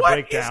probably not going to What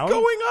break is down.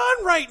 going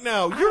on right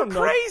now? I You're don't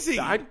know. crazy.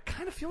 I'm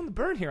kind of feeling the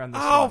burn here on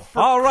this Oh, one. for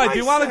All right, do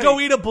you want to Christ's go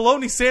sake. eat a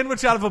bologna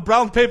sandwich out of a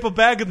brown paper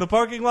bag in the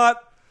parking lot?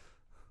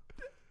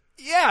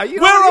 Yeah,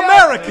 We're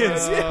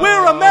Americans. We're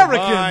Oh, my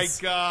Americans.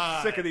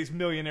 God. Sick of these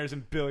millionaires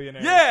and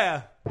billionaires.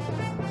 Yeah.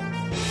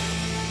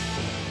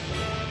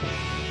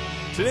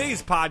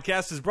 Today's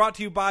podcast is brought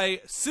to you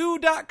by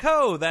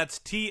Sue.co. That's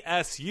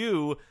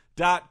TSU.co.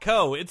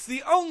 It's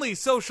the only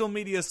social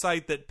media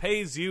site that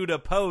pays you to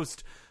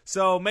post.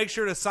 So make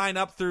sure to sign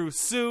up through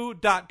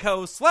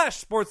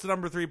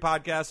Sue.co/sports3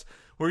 podcast,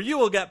 where you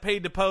will get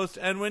paid to post.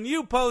 And when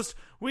you post,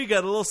 we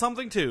get a little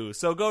something too.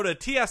 So go to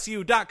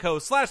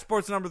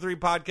TSU.co/sports3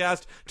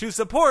 podcast to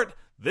support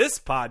this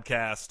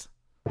podcast.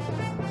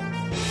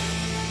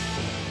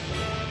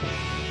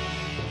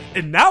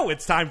 And now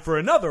it's time for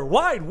another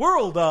wide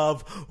world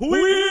of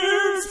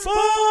Weird Sports!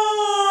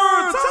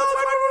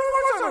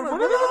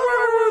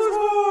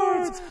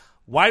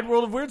 Wide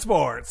world of weird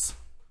sports.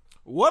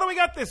 What do we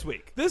got this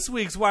week? This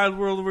week's Wide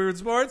World of Weird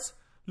Sports,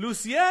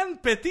 Lucien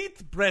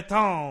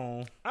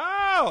Petit-Breton.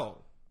 Oh,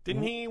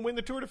 didn't he win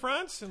the Tour de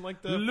France in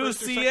like the first or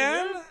second Lucien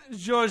year?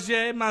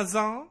 Georges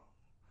Mazin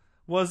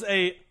was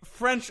a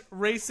French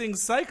racing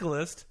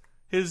cyclist.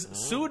 His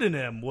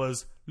pseudonym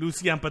was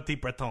Lucien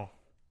Petit-Breton.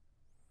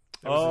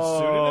 That was his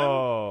pseudonym?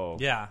 Oh.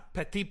 Yeah.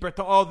 Petit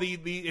Breton. Oh,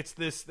 it's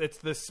this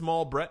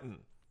small Breton.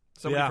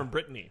 Somebody Yeah. from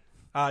Brittany.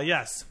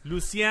 Yes,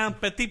 Lucien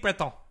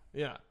Petit-Breton.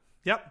 Yeah.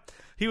 Yep.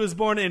 He was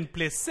born in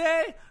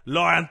Plessé,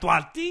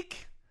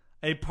 Loire-Atlantique,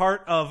 a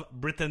part of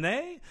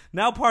Brittany,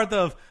 now part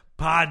of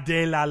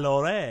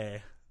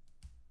Pas-de-la-Loire.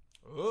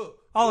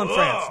 All in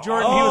France.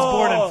 Jordan, he was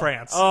born in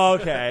France.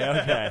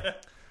 Okay.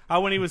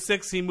 When he was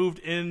 6, he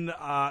moved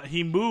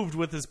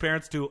with his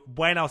parents to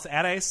Buenos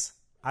Aires,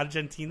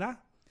 Argentina,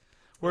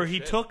 where he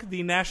took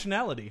the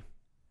nationality.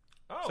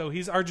 Oh. So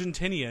he's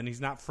Argentinian. He's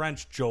not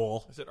French,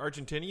 Joel. Is it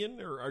Argentinian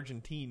or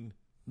Argentine?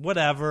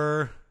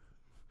 Whatever.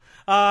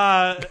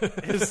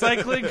 His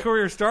cycling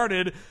career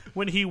started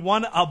when he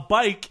won a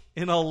bike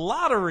in a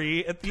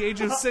lottery at the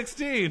age of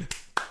 16.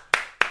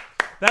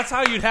 That's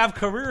how you'd have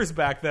careers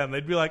back then.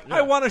 They'd be like,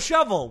 I want a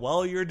shovel.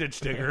 Well, you're a ditch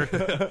digger.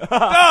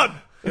 Done!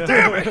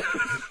 Damn it!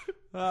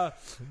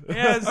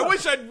 As- I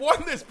wish I'd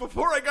won this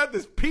before I got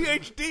this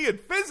PhD in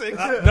physics.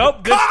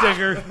 Nope, ditch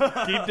digger.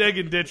 Keep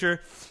digging,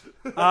 ditcher.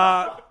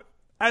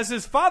 As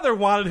his father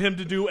wanted him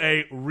to do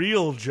a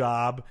real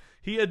job,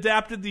 he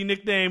adapted the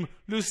nickname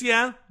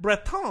Lucien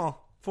Breton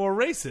for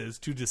races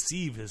to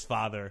deceive his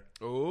father.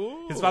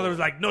 Oh. His father was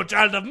like, no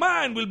child of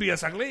mine will be a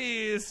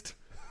cyclist.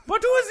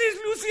 But who is this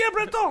Lucien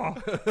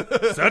Breton?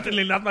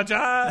 Certainly not my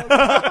child.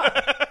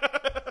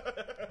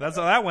 That's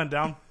how that went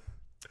down.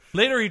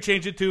 Later he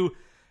changed it to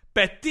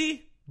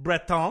Petit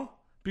Breton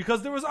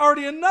because there was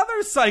already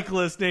another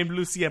cyclist named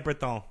Lucien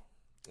Breton.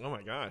 Oh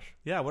my gosh.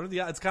 Yeah, what are the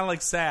odds? It's kind of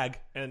like SAG.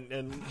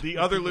 And the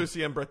other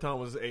Lucien Breton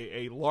was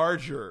a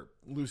larger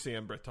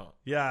Lucien Breton.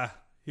 Yeah,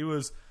 he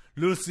was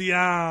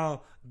Lucien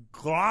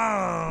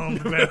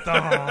Grand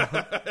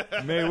Breton.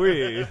 Mais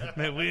oui.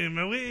 Mais oui,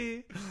 mais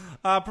oui.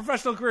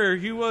 Professional career.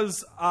 He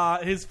was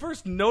his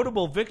first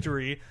notable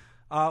victory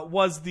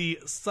was the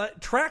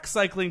track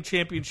cycling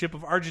championship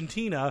of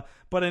Argentina.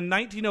 But in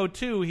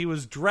 1902, he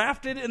was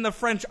drafted in the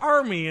French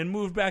army and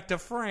moved back to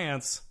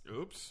France.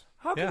 Oops.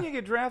 How can Yeah. you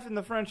get drafted in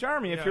the French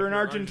army if Yeah, you're an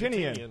if you're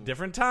Argentinian?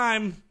 Different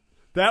time.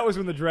 That was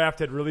when the draft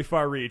had really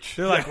far reach.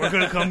 They're like, we're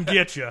gonna come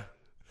get you.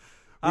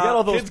 We got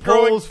all those kids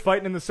growing- Poles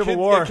fighting in the Civil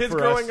War. Kids for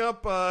growing us.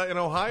 up in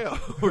Ohio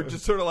were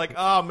just sort of like,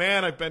 oh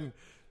man, I've been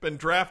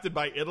drafted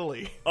by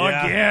Italy.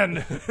 Yeah. Again.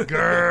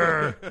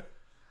 Grr.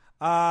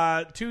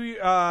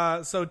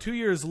 2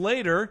 years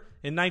later,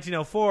 in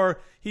 1904,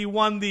 he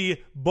won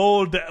the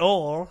Bol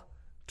d'Or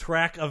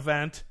track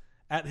event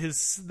at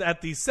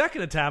the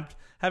second attempt,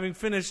 having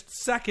finished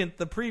second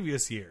the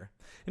previous year.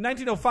 In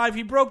 1905,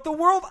 he broke the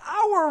world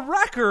hour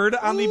record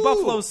on the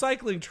Buffalo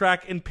cycling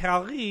track in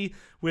Paris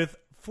with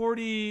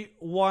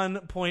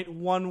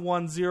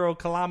 41.110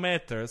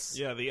 kilometers.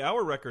 Yeah, the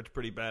hour record's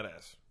pretty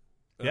badass.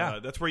 Yeah.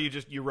 That's where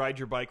you ride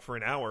your bike for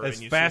an hour As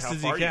and you fast see how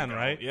as far you can, go.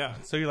 right? Yeah.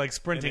 So you're like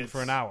sprinting And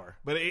for an hour.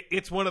 But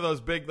it's one of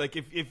those big, like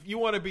if you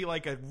want to be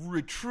like a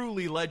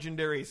truly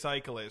legendary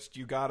cyclist,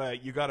 you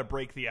gotta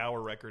break the hour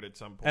record at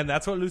some point. And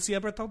that's what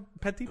Lucien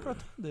Petit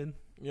Breton did.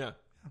 yeah.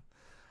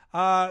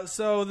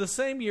 So the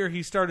same year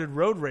he started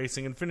road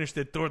racing and finished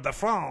the Tour de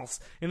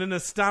France in an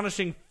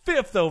astonishing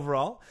 5th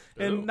overall.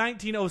 In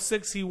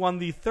 1906, he won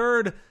the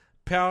third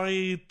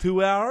Paris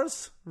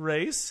Tours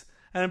race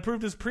and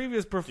improved his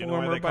previous Do you know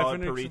performer why they by call it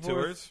finishing Paris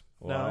fourth. Tours?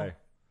 No, Why?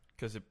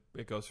 Because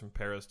it goes from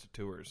Paris to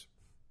Tours.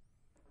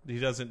 he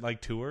doesn't like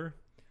tour.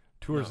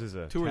 Tours is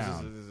a Tours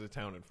town. is a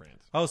town in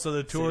France. Oh, so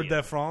the Tour City.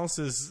 de France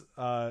is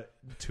town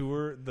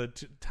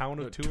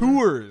of Tours?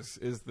 Tours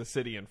is the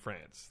city in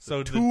France. So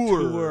the Tour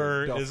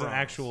tour de is an France.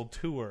 actual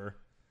tour,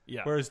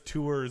 Yeah. whereas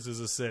Tours is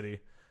a city.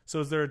 So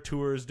is there a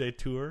Tours de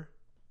Tour?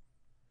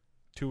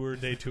 Tour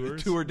de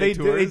Tours? Tour They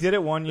de Tours. did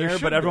it one There year,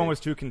 should but everyone be. was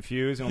too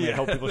confused, and only a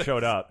couple people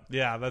showed up.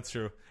 Yeah, that's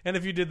true. And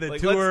if you did the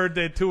Like, Tour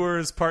de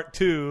Tours Part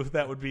 2,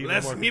 that would be even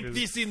Let's more nip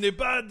confusing. this in the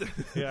bud.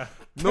 Yeah.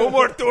 No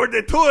more Tour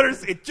de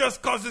Tours. It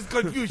just causes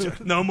confusion.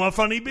 No more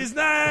funny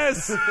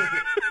business.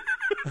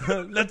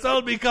 Let's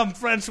all become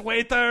French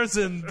waiters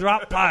and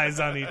drop pies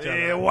on each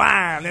other.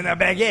 Wine in a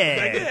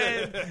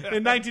baguette.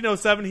 In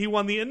 1907, he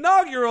won the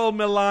inaugural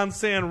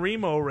Milan-San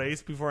Remo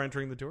race before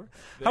entering the Tour.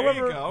 There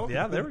you go.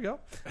 Yeah, there we go.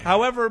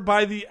 However,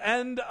 by the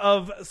end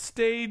of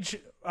stage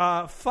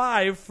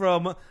 5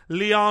 from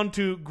Lyon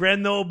to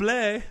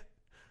Grenoble,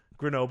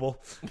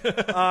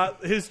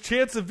 his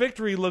chance of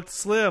victory looked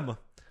slim.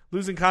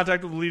 Losing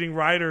contact with leading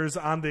riders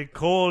on the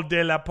Col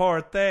de la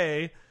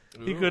Porte,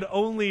 he could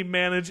only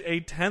manage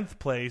a 10th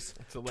place,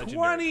 a legendary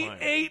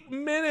 28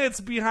 minutes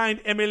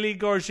behind Émilie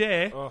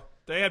Gorget, Oh,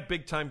 they had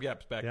big time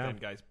gaps back Yeah. then,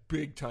 guys.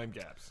 Big time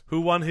gaps.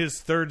 who won his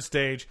third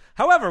stage.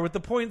 However, with the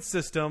point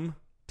system,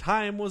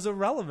 time was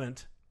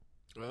irrelevant.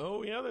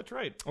 Oh yeah, that's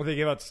right. Oh, they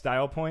gave out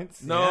style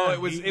points? No, Yeah, it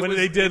was when it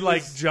they was- did it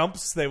like was-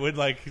 jumps, they would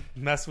like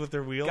mess with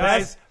their wheels.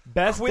 Guys,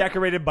 Best Quit-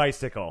 decorated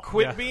bicycle.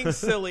 Quit Yeah. being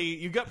silly.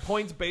 You got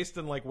points based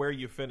on like where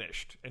you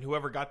finished, and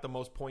whoever got the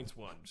most points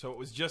won. So it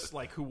was just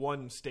like who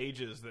won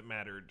stages that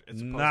mattered.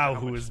 As opposed Now to how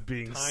who much is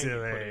being time you put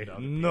silly? into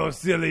other No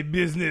silly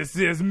business,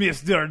 is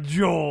Mr.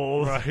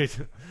 Joel. Right.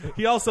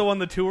 He also won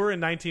the Tour in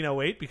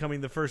 1908,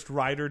 becoming the first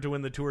rider to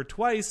win the Tour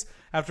twice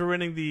after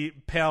winning the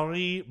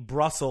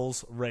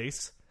Paris-Brussels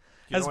race.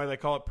 Do you As- know why they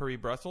call it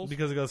Paris-Brussels?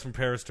 Because it goes from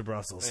Paris to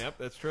Brussels. Yep,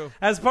 that's true.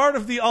 As part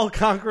of the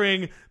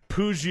all-conquering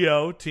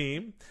Peugeot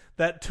team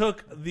that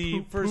took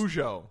the first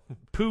Peugeot,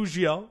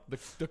 Peugeot.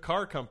 the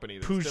car company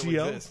that Peugeot.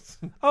 still exists.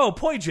 Oh,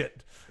 Poiget.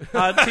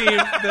 Team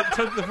that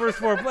took the first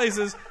 4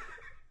 places.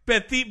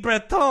 Petit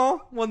Breton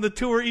won the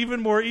Tour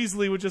even more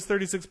easily with just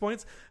 36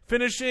 points,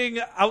 finishing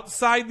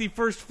outside the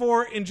first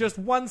 4 in just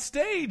one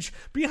stage.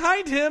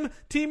 Behind him,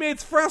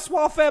 teammates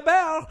François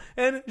Faber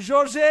and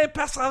Georges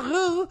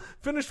Passarou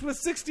finished with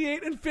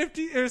 68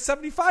 and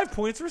 75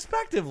 points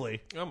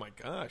respectively. Oh my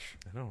gosh.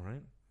 I know,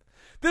 right?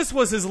 This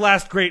was his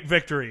last great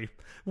victory.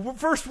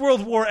 First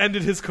World War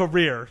ended his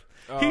career.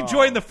 He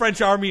joined the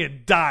French army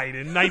and died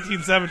in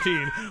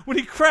 1917 when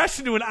he crashed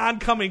into an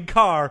oncoming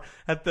car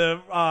at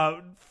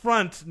the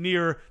front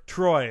near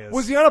Troyes.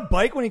 Was he on a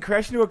bike when he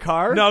crashed into a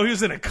car? No, he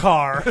was in a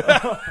car.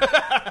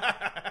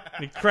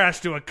 He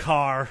crashed into a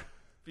car.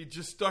 If he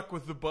just stuck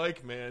with the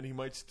bike, man, he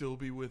might still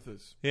be with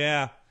us.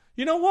 Yeah.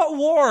 You know what?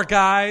 War,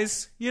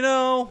 guys. You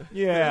know?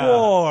 Yeah.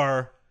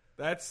 War.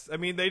 I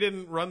mean, they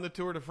didn't run the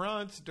Tour de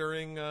France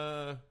during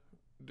They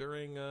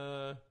didn't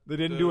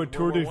the do a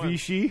Tour de World War I.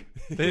 Vichy?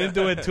 They didn't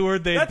do a tour.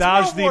 They That's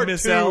dodged World the War II,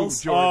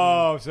 missiles. Jordan.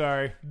 Oh,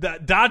 sorry.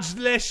 Dodged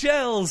les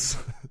shells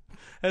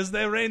as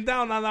they rained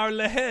down on our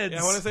heads. Yeah,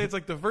 I want to say it's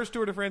like the first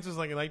Tour de France was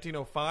like in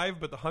 1905,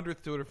 but the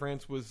 100th Tour de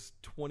France was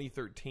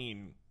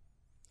 2013.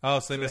 Oh,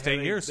 so they missed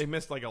 8 years. They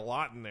missed like a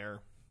lot in there.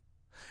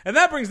 And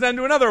that brings them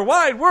to another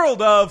wide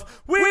world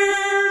of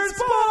weird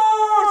sports.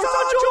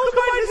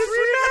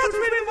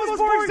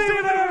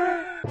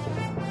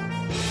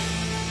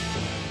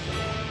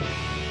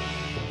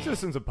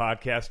 Citizens of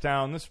Podcast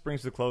Town, this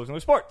brings to the close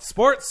of sports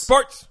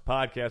Sports.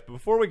 podcast. But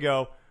before we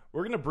go,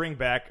 we're going to bring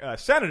back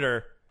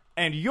Senator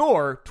and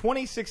your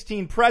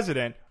 2016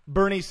 president,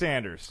 Bernie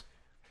Sanders.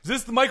 Is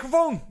this the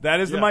microphone? That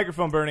is the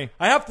microphone, Bernie.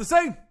 I have to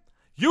say,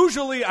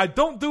 usually I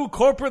don't do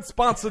corporate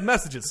sponsored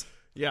messages.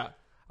 Yeah.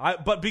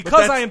 But because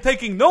that's- I am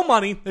taking no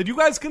money, and you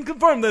guys can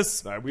confirm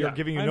this, We are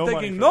giving you I'm no money.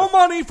 taking for no this.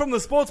 money from the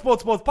Sports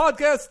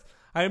podcast.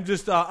 I am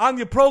just on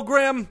your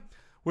program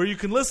where you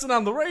can listen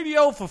on the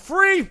radio for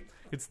free.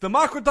 It's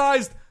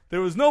democratized.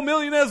 There is no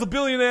millionaires or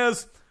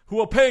billionaires who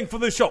are paying for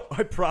this show.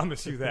 I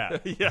promise you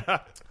that. Yeah.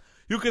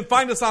 You can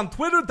find us on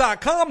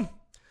Twitter.com.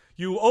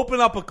 You open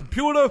up a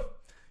computer,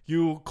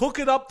 you hook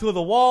it up to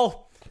the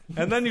wall,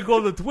 and then you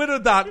go to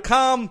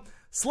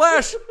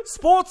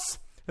Twitter.com/sports,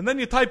 and then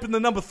you type in the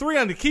number 3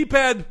 on the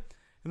keypad,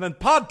 and then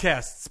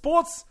podcast,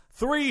 Sports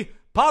 3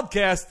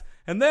 Podcast,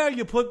 and there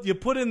you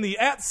put in the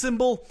 @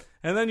 symbol,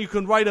 and then you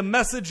can write a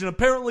message, and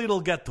apparently it'll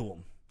get to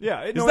them.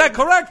 Yeah. Is that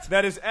correct?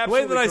 That is The way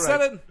absolutely that I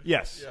correct. said it?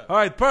 Yes. All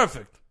right,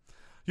 perfect.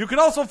 You can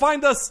also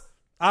find us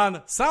on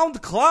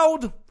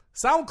SoundCloud.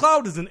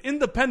 SoundCloud is an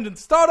independent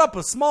startup,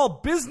 a small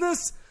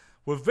business.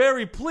 We're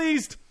very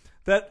pleased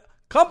that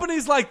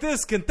companies like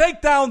this can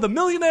take down the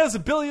millionaires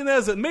and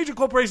billionaires at major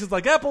corporations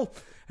like Apple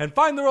and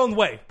find their own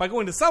way by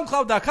going to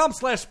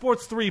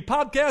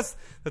SoundCloud.com/sports3podcast.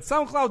 That's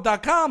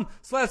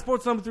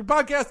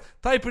SoundCloud.com/sports3podcast.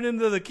 Type it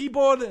into the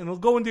keyboard and it'll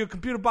go into your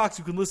computer box.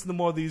 You can listen to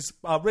more of these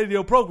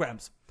radio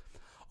programs.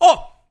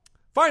 Oh,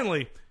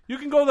 finally, you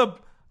can go to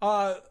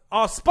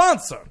our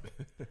sponsor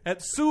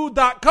at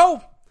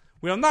Sue.co.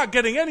 We are not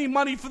getting any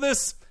money for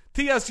this.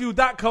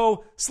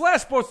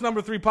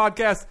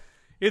 TSU.co/sports3podcast.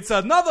 It's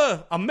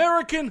another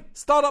American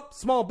startup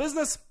small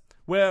business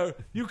where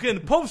you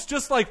can post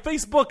just like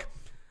Facebook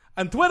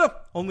and Twitter,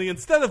 only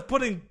instead of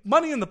putting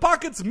money in the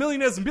pockets of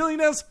millionaires and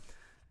billionaires,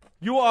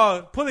 you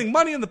are putting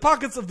money in the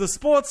pockets of the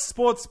sports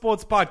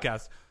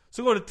podcast.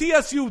 So go to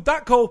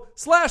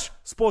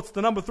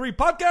tsu.co/sports3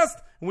 podcast.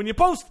 And when you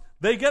post,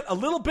 they get a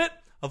little bit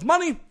of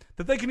money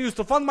that they can use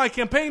to fund my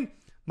campaign.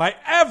 My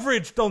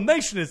average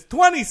donation is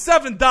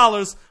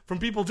 $27 from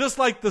people just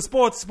like the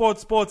sports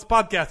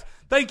podcast.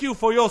 Thank you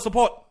for your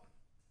support.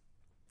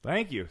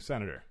 Thank you,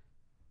 Senator.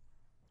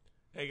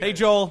 Hey, Hey, guys,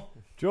 Joel.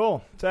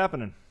 Joel, what's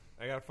happening?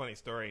 I got a funny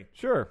story.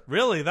 Sure.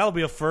 Really? That'll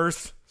be a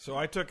first. So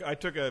I took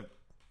a.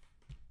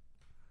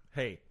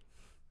 Hey,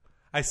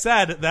 I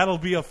said that'll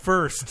be a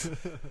first.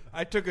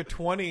 I took a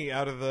 20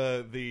 out of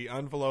the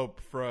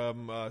envelope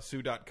from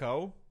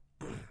Sue.co.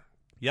 Yep.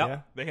 Yeah.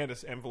 They hand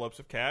us envelopes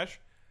of cash,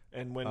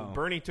 and when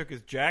Bernie took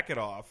his jacket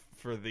off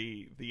for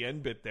the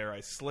end bit there, I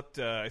slipped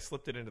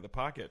it into the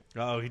pocket.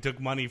 Oh, he took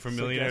money from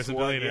So millionaires guess and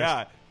what? billionaires.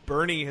 Yeah,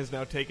 Bernie has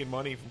now taken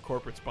money from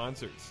corporate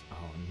sponsors. Oh,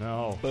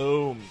 no.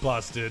 Boom,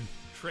 Busted.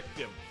 tricked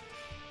him.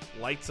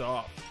 Lights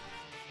off.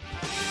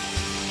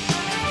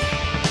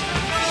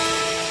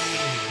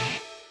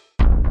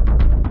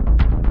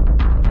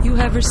 You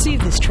have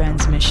received this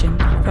transmission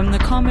from the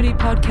Comedy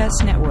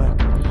Podcast Network.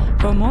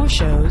 For more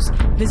shows,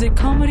 visit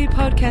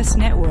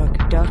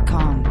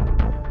comedypodcastnetwork.com.